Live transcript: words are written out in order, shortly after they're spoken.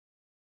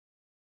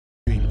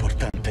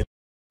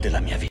della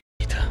mia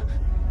vita.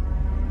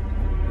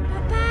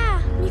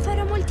 Papà, mi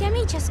farò molti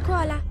amici a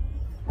scuola.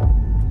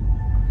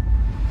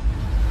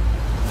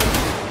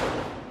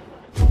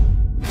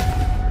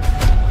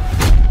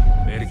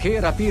 Perché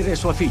rapire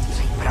sua figlia?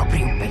 Sei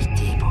proprio un bel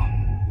tipo.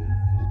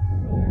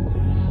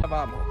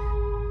 Pensavamo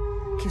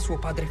che suo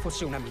padre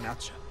fosse una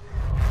minaccia.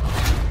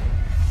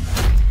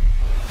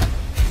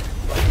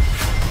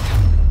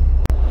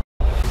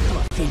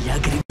 Tua figlia ha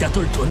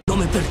gridato il tuo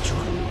nome per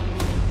giorni.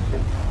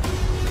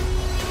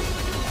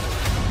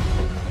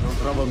 Non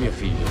trovo mio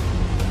figlio.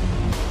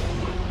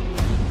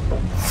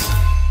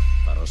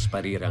 Farò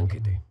sparire anche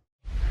te.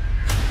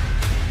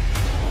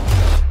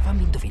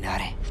 Fammi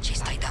indovinare, ci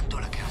stai dando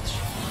la caccia.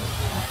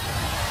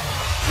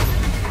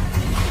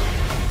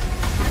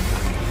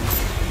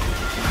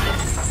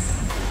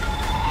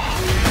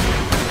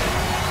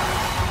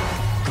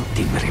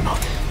 Tutti in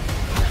remote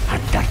a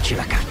darci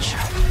la caccia.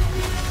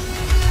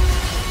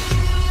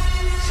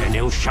 Se ne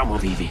usciamo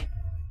vivi.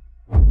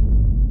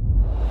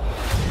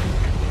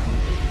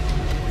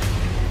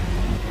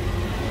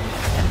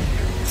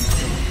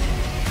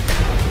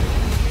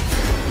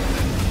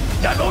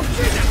 Da non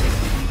uccidermi!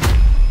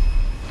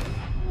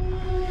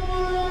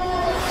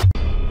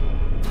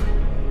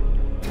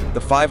 The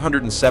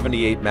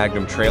 578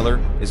 Magnum trailer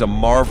is a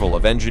marvel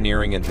of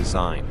engineering and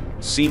design,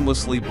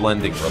 seamlessly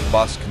blending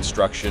robust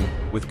construction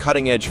with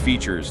cutting-edge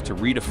features to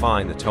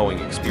redefine the towing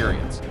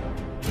experience.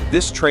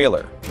 This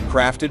trailer,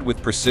 crafted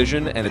with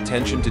precision and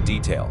attention to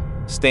detail,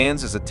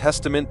 stands as a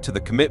testament to the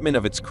commitment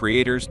of its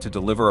creators to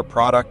deliver a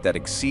product that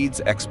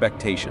exceeds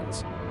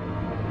expectations.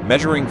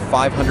 Measuring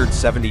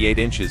 578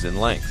 inches in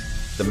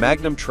length, the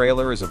Magnum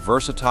trailer is a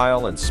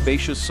versatile and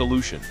spacious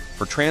solution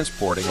for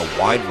transporting a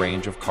wide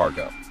range of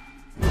cargo.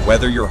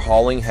 Whether you're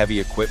hauling heavy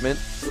equipment,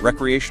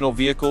 recreational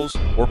vehicles,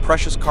 or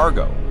precious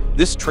cargo,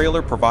 this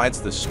trailer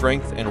provides the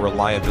strength and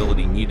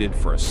reliability needed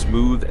for a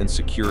smooth and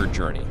secure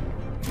journey.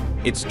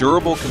 Its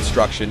durable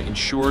construction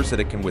ensures that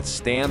it can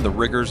withstand the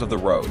rigors of the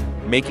road,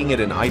 making it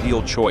an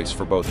ideal choice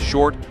for both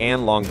short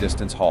and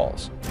long-distance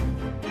hauls.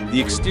 The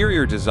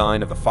exterior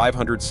design of the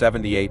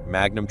 578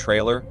 Magnum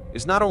trailer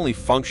is not only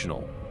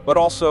functional, but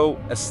also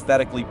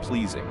aesthetically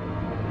pleasing.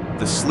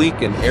 The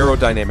sleek and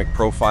aerodynamic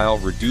profile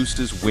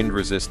reduces wind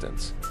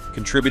resistance,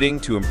 contributing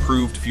to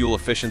improved fuel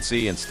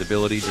efficiency and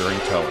stability during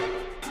towing.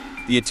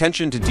 The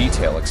attention to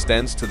detail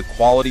extends to the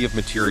quality of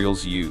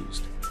materials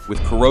used,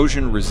 with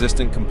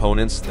corrosion-resistant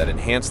components that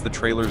enhance the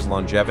trailer's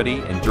longevity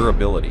and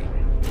durability,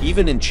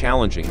 even in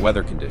challenging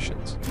weather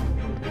conditions.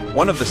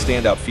 One of the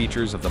standout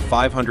features of the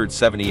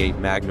 578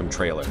 Magnum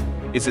trailer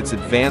is its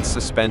advanced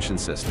suspension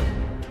system.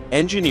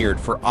 Engineered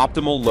for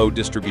optimal load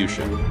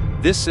distribution,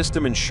 this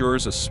system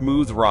ensures a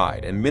smooth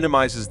ride and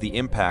minimizes the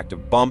impact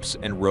of bumps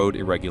and road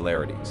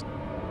irregularities.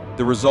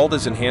 The result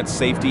is enhanced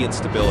safety and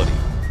stability,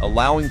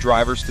 allowing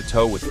drivers to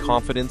tow with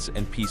confidence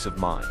and peace of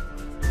mind.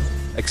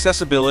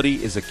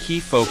 Accessibility is a key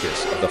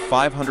focus of the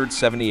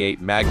 578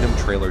 Magnum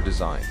trailer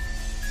design.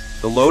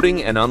 The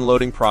loading and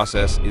unloading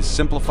process is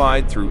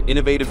simplified through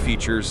innovative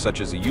features such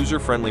as a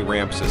user-friendly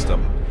ramp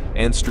system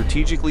and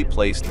strategically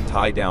placed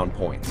tie-down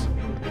points.